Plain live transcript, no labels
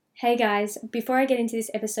Hey guys, before I get into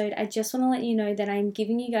this episode, I just want to let you know that I'm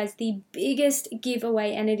giving you guys the biggest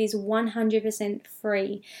giveaway and it is 100%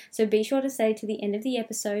 free. So be sure to stay to the end of the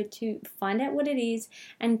episode to find out what it is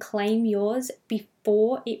and claim yours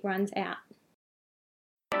before it runs out.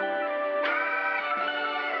 Bring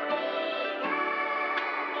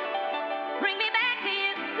me back to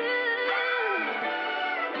you.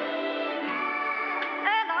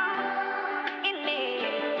 Alone in me.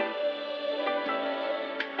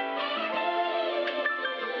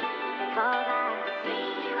 Because I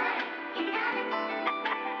see you work in the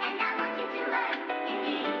and I want you to work in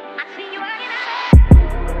me. I see you working.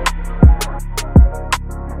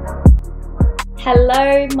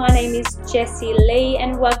 Hello, my name is Jessie Lee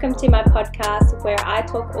and welcome to my podcast where I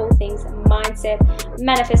talk all things mindset,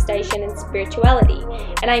 manifestation and spirituality.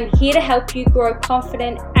 And I'm here to help you grow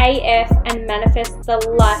confident AF and manifest the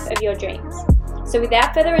life of your dreams. So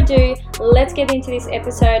without further ado, let's get into this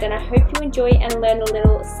episode and I hope you enjoy and learn a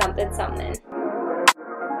little something.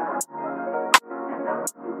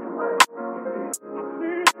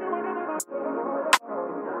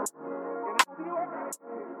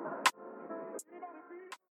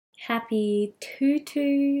 Happy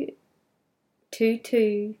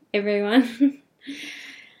 2222 everyone.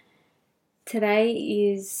 Today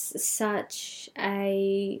is such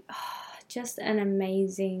just an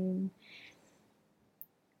amazing,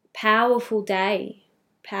 powerful day.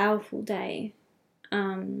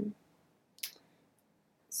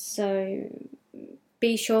 So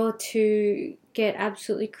be sure to get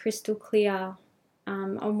absolutely crystal clear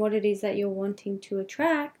on what it is that you're wanting to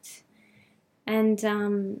attract, and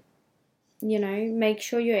make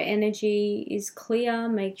sure your energy is clear.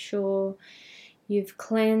 Make sure you've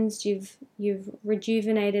cleansed, you've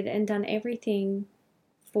rejuvenated and done everything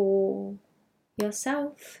for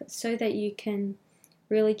yourself so that you can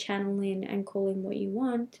really channel in and call in what you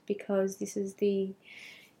want, because this is the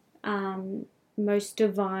most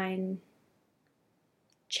divine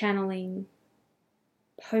channeling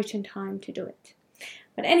potent time to do it.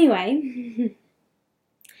 But anyway,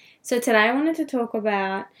 so today I wanted to talk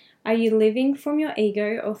about, are you living from your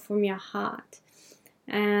ego or from your heart?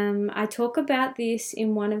 I talk about this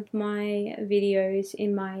in one of my videos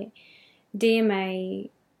in my DMA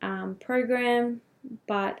program,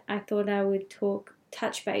 but I thought I would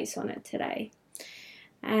touch base on it today.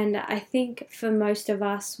 And I think for most of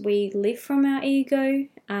us, we live from our ego,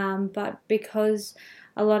 but because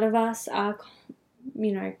a lot of us are,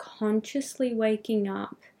 consciously waking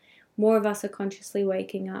up, more of us are consciously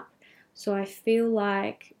waking up. So I feel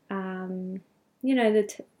like,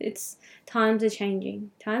 that it's times are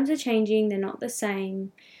changing. They're not the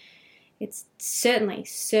same. It's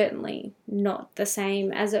certainly not the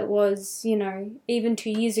same as it was, even 2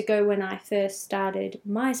 years ago when I first started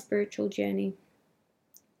my spiritual journey.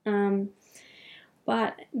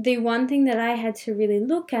 But the one thing that I had to really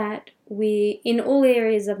look at in all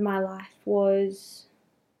areas of my life was,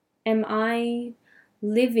 am I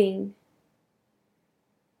living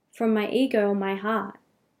from my ego or my heart?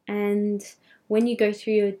 And when you go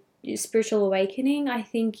through your spiritual awakening, I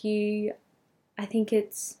think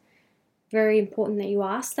it's very important that you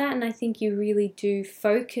ask that, and I think you really do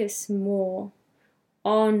focus more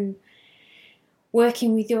on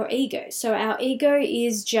working with your ego. So our ego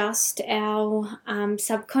is just our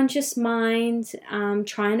subconscious mind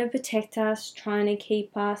trying to protect us, trying to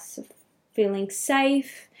keep us feeling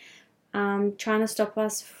safe, trying to stop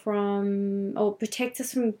us from, or protect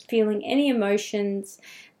us from feeling any emotions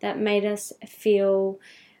that made us feel,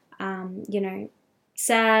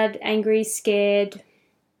 sad, angry, scared,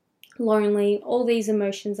 lonely, all these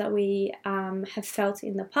emotions that we have felt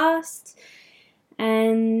in the past.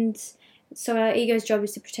 And so our ego's job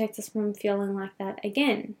is to protect us from feeling like that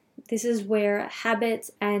again. This is where habits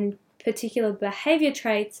and particular behavior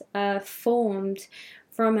traits are formed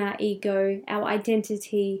from our ego. Our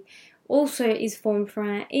identity also is formed from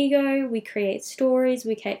our ego. We create stories,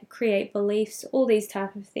 we create beliefs, all these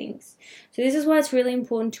type of things. So this is why it's really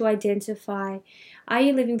important to identify, are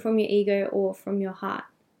you living from your ego or from your heart?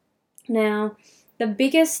 Now, the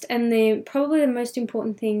biggest and probably the most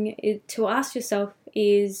important thing to ask yourself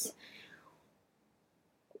is,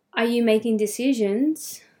 are you making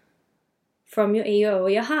decisions from your ego or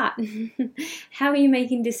your heart? How are you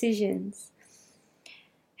making decisions?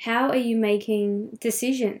 How are you making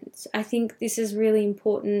decisions? I think this is really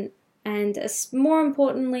important, and more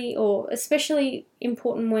importantly, or especially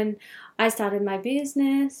important when I started my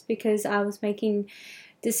business, because I was making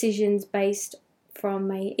decisions based from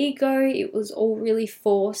my ego. It was all really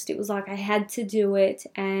forced. It was like I had to do it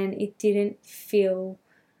and it didn't feel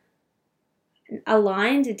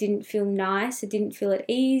aligned. It didn't feel nice. It didn't feel at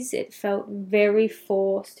ease. It felt very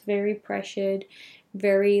forced, very pressured,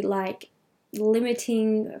 very like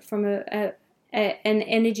limiting from an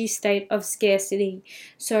energy state of scarcity.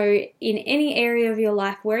 So in any area of your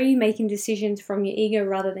life, where are you making decisions from your ego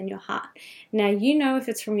rather than your heart? Now, you know if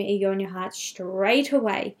it's from your ego and your heart straight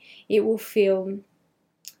away, it will feel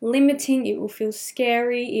limiting, it will feel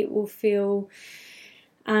scary, it will feel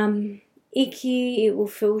icky, it will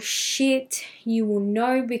feel shit. You will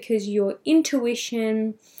know because your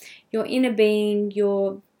intuition, your inner being,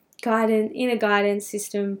 your inner guidance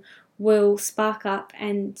system will spark up,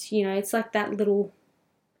 and it's like that little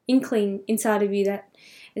inkling inside of you that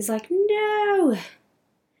is like, no.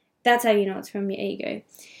 That's how you know it's from your ego.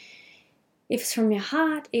 If it's from your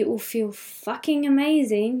heart, it will feel fucking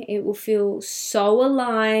amazing. It will feel so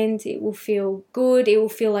aligned. It will feel good. It will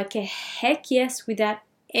feel like a heck yes without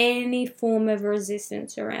any form of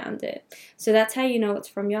resistance around it. So that's how you know it's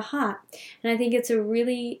from your heart. And I think it's a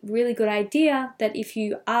really, really good idea that if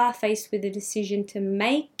you are faced with a decision to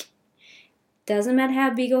make, doesn't matter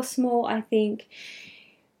how big or small, I think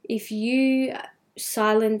if you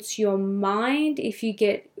silence your mind, if you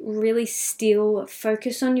get really still,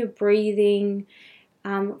 focus on your breathing,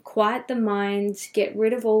 quiet the mind, get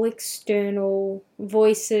rid of all external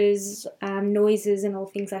voices, noises and all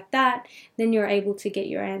things like that, then you're able to get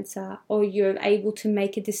your answer, or you're able to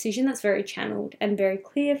make a decision that's very channeled and very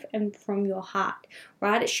clear and from your heart,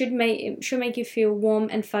 right? It should make you feel warm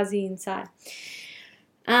and fuzzy inside.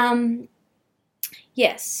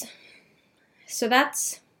 Yes. So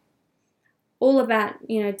that's all about,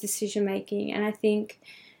 decision making. And I think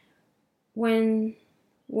when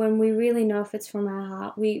we really know if it's from our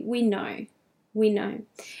heart, we know.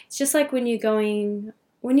 It's just like when you're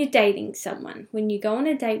dating someone, when you go on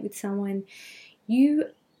a date with someone, you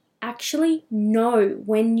actually know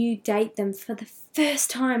when you date them for the first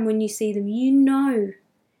time, when you see them, you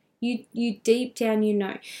deep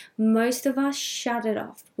down, Most of us shut it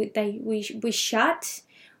off. We shut.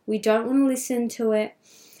 We don't want to listen to it,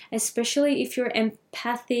 especially if you're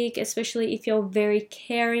empathic, especially if you're very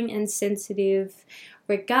caring and sensitive.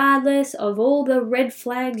 Regardless of all the red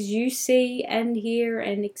flags you see and hear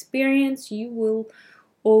and experience, you will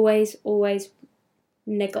always, always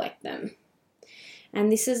neglect them.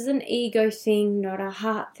 And this is an ego thing, not a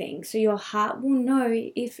heart thing. So your heart will know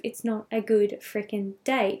if it's not a good freaking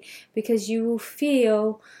date, because you will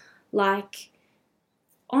feel like,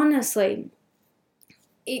 honestly,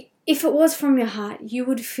 if it was from your heart, you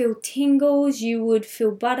would feel tingles, you would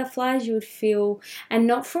feel butterflies, and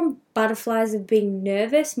not from butterflies of being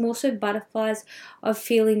nervous, more so butterflies of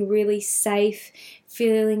feeling really safe,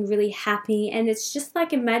 feeling really happy. And it's just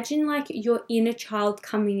like, imagine like your inner child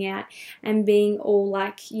coming out and being all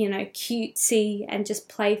like, cutesy and just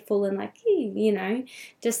playful and like,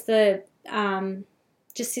 just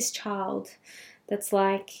this child that's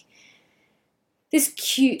like this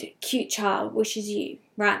cute child, which is you,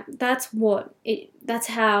 right? That's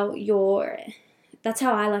how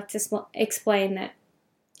I like to explain that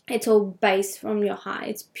it's all based from your heart.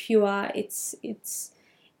 It's pure, it's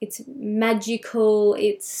magical,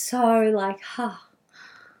 it's so like,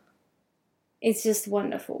 it's just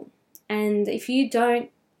wonderful. And if you don't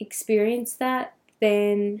experience that,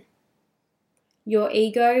 then your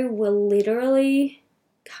ego will literally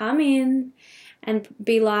come in and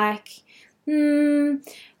be like,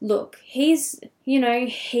 look, he's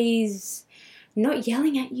not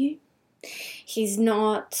yelling at you. He's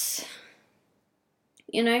not,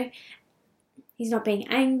 he's not being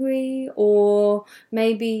angry. Or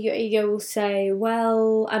maybe your ego will say,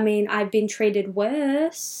 well, I mean, I've been treated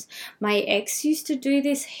worse. My ex used to do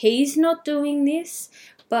this. He's not doing this.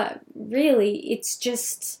 But really, it's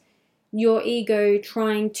just your ego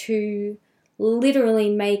trying to literally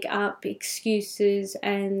make up excuses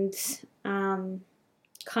and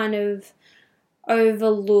kind of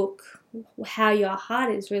overlook how your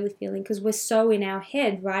heart is really feeling, because we're so in our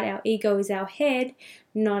head, right? Our ego is our head,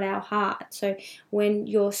 not our heart. So when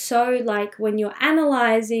you're when you're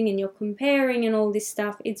analyzing and you're comparing and all this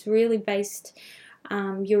stuff, it's really based,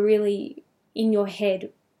 you're really in your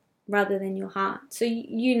head rather than your heart. So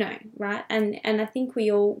right? And I think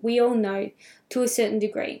we all know to a certain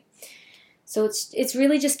degree. So it's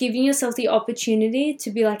really just giving yourself the opportunity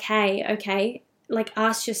to be like, hey, okay, like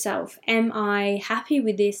ask yourself, am I happy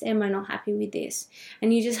with this? Am I not happy with this?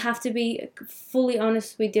 And you just have to be fully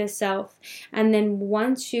honest with yourself. And then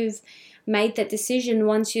once you've made that decision,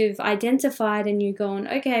 once you've identified and you're going,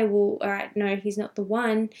 okay, well, all right, no, he's not the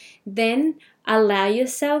one, then allow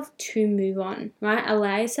yourself to move on, right?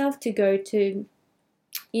 Allow yourself to go to,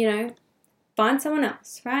 find someone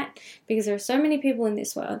else, right? Because there are so many people in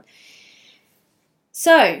this world.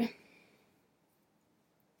 So,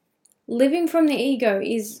 living from the ego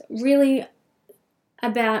is really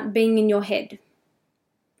about being in your head.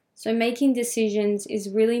 So making decisions is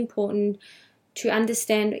really important to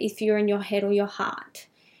understand if you're in your head or your heart.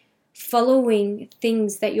 Following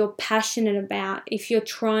things that you're passionate about. If you're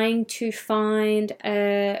trying to find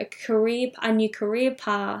a new career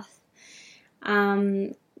path,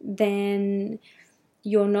 then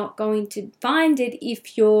you're not going to find it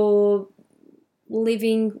if you're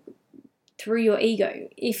living through your ego.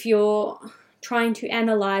 If you're trying to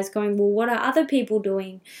analyze, going, well, what are other people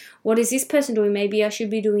doing? What is this person doing? Maybe I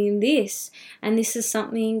should be doing this. And this is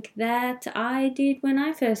something that I did when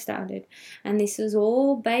I first started. And this is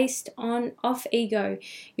all based off ego.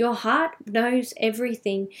 Your heart knows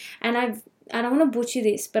everything. And I don't want to butcher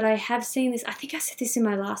this, but I have seen this. I think I said this in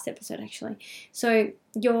my last episode, actually. So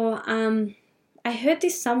I heard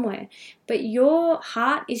this somewhere, but your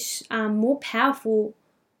heart is more powerful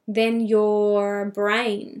than your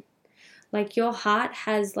brain. Like your heart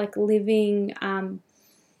has like living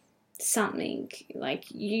something, like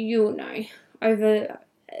you'll know, over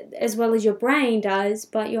as well as your brain does,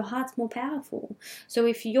 but your heart's more powerful. So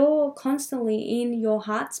if you're constantly in your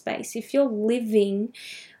heart space, if you're living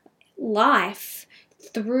life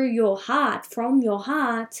through your heart, from your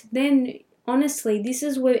heart, then honestly, this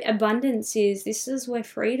is where abundance is. This is where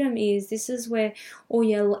freedom is. This is where all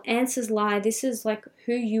your answers lie. This is like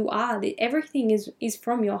who you are. Everything is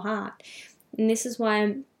from your heart. And this is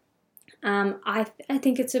why I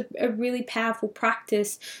think it's a really powerful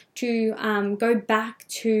practice to go back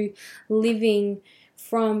to living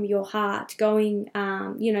from your heart, going,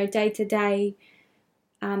 day to day,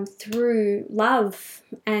 through love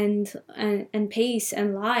and peace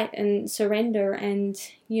and light and surrender and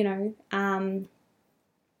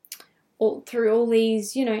through all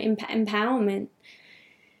these empowerment.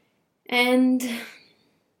 And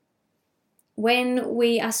when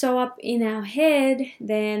we are so up in our head,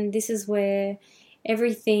 then this is where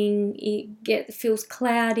everything feels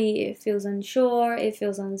cloudy, it feels unsure, it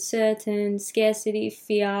feels uncertain, scarcity,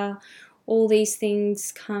 fear, all these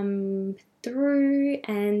things come through,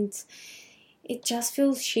 and it just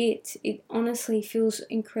feels shit. It honestly feels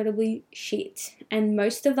incredibly shit. And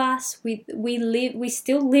most of us, we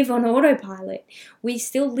still live on autopilot. We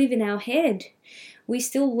still live in our head. We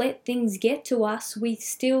still let things get to us. We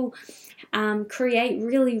still create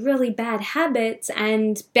really, really bad habits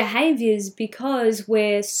and behaviors because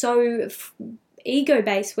we're so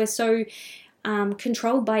ego-based. We're so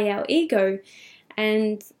controlled by our ego.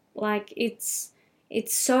 And like it's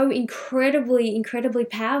so incredibly, incredibly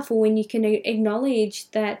powerful when you can acknowledge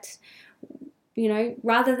that,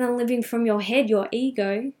 rather than living from your head, your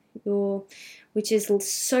ego, which is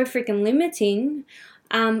so freaking limiting,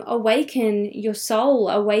 awaken your soul,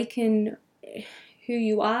 awaken who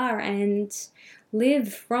you are, and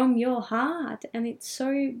live from your heart. And it's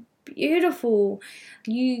so beautiful.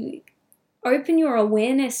 You open your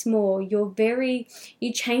awareness more. You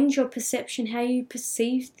change your perception, how you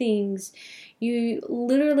perceive things. You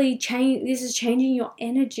literally change. This is changing your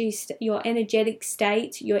energy, your energetic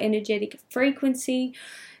state, your energetic frequency.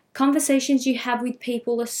 Conversations you have with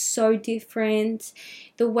people are so different.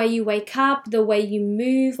 The way you wake up, the way you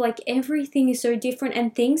move, like everything is so different,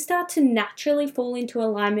 and things start to naturally fall into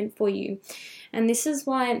alignment for you. And this is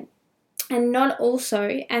why, and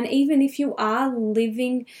even if you are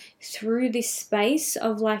living through this space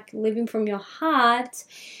of like living from your heart,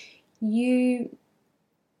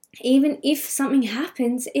 even if something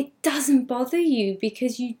happens, it doesn't bother you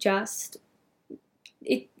because you're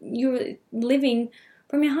living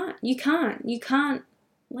from your heart. You can't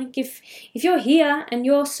like if you're here and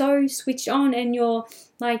you're so switched on and you're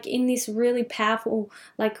like in this really powerful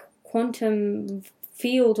like quantum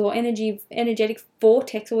field or energetic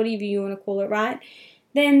vortex or whatever you want to call it, right?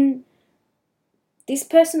 Then this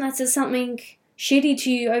person that says something shitty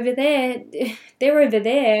to you over there, they're over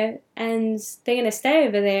there and they're going to stay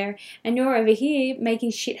over there, and you're over here making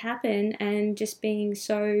shit happen and just being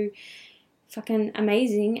so fucking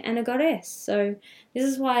amazing and a goddess. So this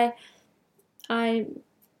is why I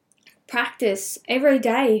practice every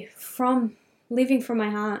day from living from my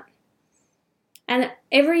heart. And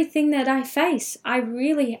everything that I face, I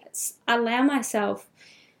really allow myself,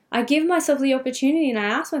 I give myself the opportunity, and I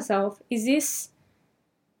ask myself, is this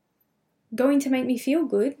going to make me feel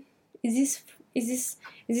good? Is this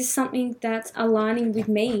something that's aligning with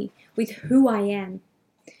me, with who I am?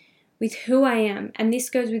 And this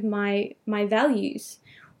goes with my values,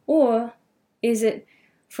 or is it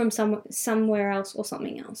from somewhere else or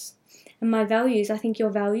something else? And my values, I think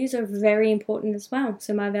your values are very important as well.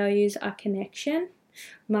 So my values are connection,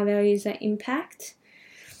 my values are impact,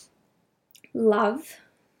 love,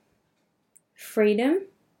 freedom,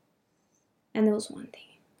 and there was one thing.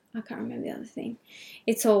 I can't remember the other thing.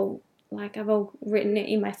 It's all, like, I've all written it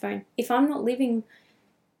in my phone. If I'm not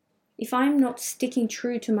sticking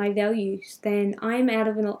true to my values, then I'm out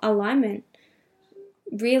of an alignment.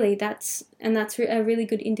 Really, that's a really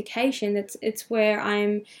good indication. It's where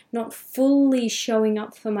I'm not fully showing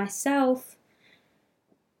up for myself.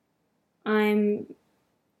 I'm,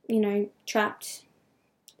 trapped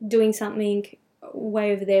doing something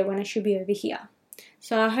way over there when I should be over here.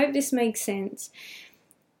 So I hope this makes sense.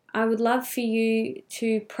 I would love for you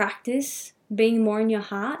to practice being more in your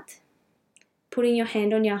heart, putting your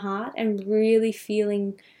hand on your heart and really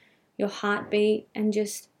feeling your heartbeat, and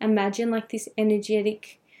just imagine like this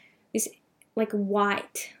energetic, this like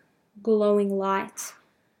white glowing light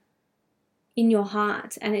in your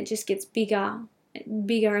heart, and it just gets bigger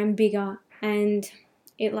and bigger, and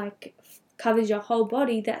it like covers your whole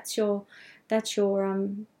body. That's your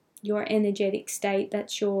energetic state.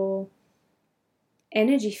 That's your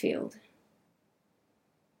energy field.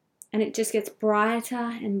 And it just gets brighter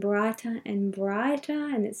and brighter and brighter,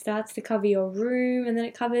 and it starts to cover your room, and then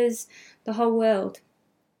it covers the whole world.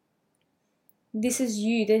 This is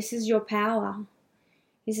you. This is your power.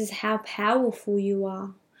 This is how powerful you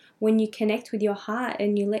are. When you connect with your heart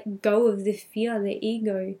and you let go of the fear, the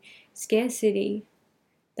ego, scarcity,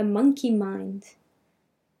 the monkey mind,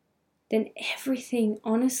 then everything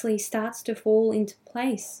honestly starts to fall into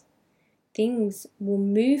place. Things will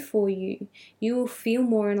move for you. You will feel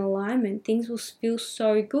more in alignment. Things will feel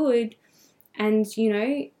so good. And,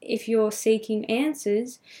 if you're seeking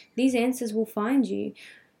answers, these answers will find you.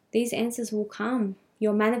 These answers will come.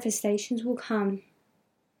 Your manifestations will come.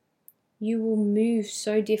 You will move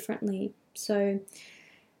so differently. So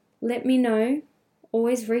let me know.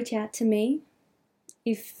 Always reach out to me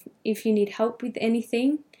if you need help with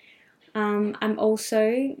anything. I'm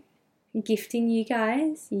also gifting you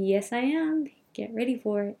guys, yes I am, get ready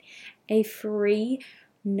for it, a free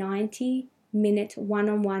 90-minute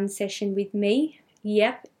one-on-one session with me.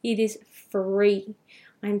 Yep, it is free.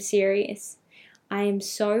 I'm serious. I am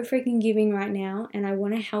so freaking giving right now, and I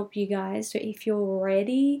want to help you guys. So if you're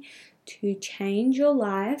ready to change your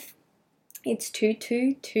life, it's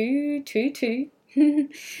 22222.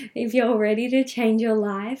 If you're ready to change your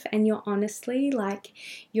life, and you're honestly like,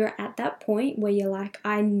 you're at that point where you're like,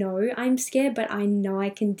 I know I'm scared, but I know I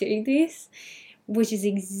can do this, which is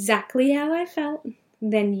exactly how I felt,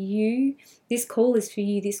 then this call is for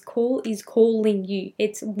you. This call is calling you.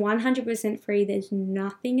 It's 100% free. There's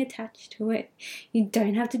nothing attached to it. You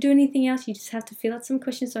don't have to do anything else. You just have to fill out some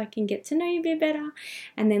questions so I can get to know you a bit better.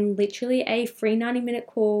 And then literally a free 90-minute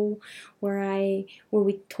call where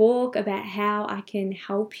we talk about how I can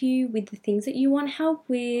help you with the things that you want help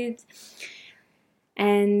with.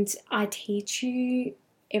 And I teach you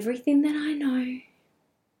everything that I know.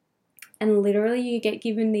 And literally you get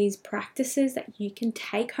given these practices that you can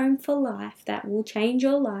take home for life, that will change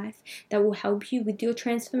your life, that will help you with your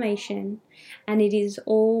transformation. And it is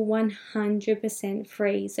all 100%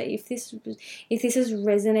 free. So if this is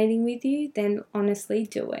resonating with you, then honestly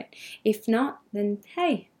do it. If not, then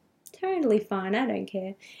hey, totally fine. I don't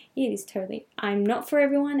care. It is totally, I'm not for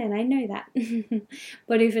everyone, and I know that.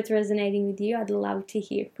 But if it's resonating with you, I'd love to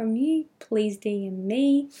hear from you. Please DM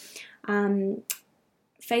me.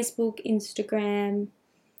 Facebook, Instagram,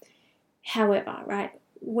 however, right?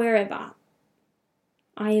 Wherever.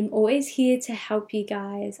 I am always here to help you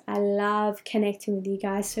guys. I love connecting with you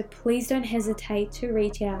guys, so please don't hesitate to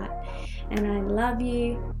reach out. And I love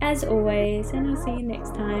you as always, and I'll see you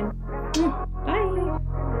next time. Bye.